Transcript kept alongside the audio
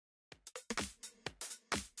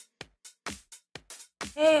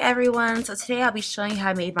Hey everyone, so today I'll be showing you how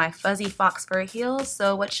I made my fuzzy fox fur heels.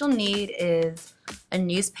 So what you'll need is a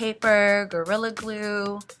newspaper, Gorilla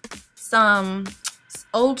Glue, some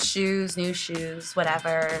old shoes, new shoes,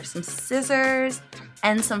 whatever, some scissors,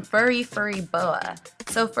 and some furry boa.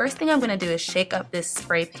 So first thing I'm going to do is shake up this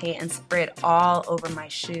spray paint and spray it all over my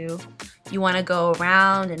shoe. You want to go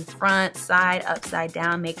around in front, side, upside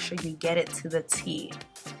down, make sure you get it to the T.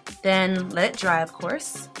 Then let it dry, of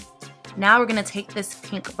course. Now we're going to take this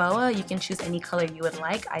pink boa, you can choose any color you would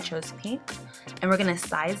like, I chose pink, and we're going to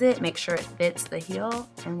size it, make sure it fits the heel,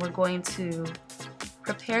 and we're going to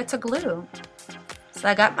prepare to glue. So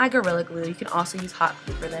I got my Gorilla Glue, you can also use hot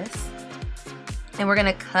glue for this, and we're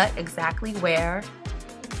going to cut exactly where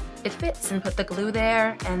it fits and put the glue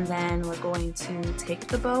there, and then we're going to take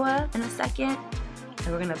the boa in a second, and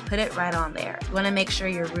we're going to put it right on there. You want to make sure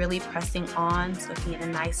you're really pressing on so you can get a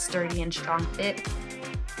nice sturdy and strong fit.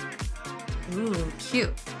 Ooh,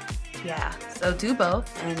 cute. Yeah, so do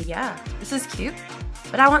both, and yeah, this is cute.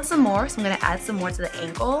 But I want some more, so I'm going to add some more to the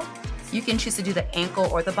ankle. You can choose to do the ankle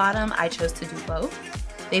or the bottom. I chose to do both.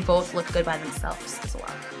 They both look good by themselves as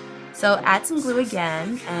well. So add some glue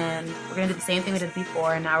again, and we're going to do the same thing we did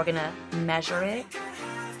before, and now we're going to measure it.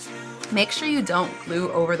 Make sure you don't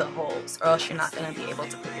glue over the holes, or else you're not going to be able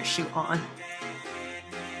to put your shoe on.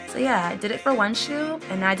 So yeah, I did it for one shoe,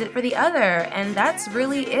 and I did it for the other, and that's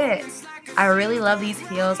really it. I really love these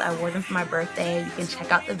heels. I wore them for my birthday. You can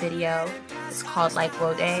check out the video. It's called Like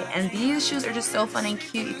Woe Day. And these shoes are just so fun and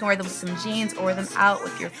cute. You can wear them with some jeans or wear them out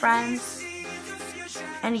with your friends.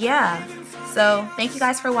 And yeah, so thank you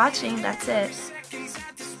guys for watching. That's it.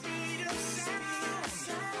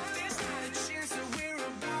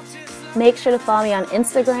 Make sure to follow me on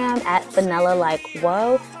Instagram at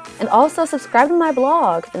VanillaLikeWoe. And also subscribe to my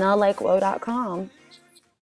blog, VanillaLikeWoe.com.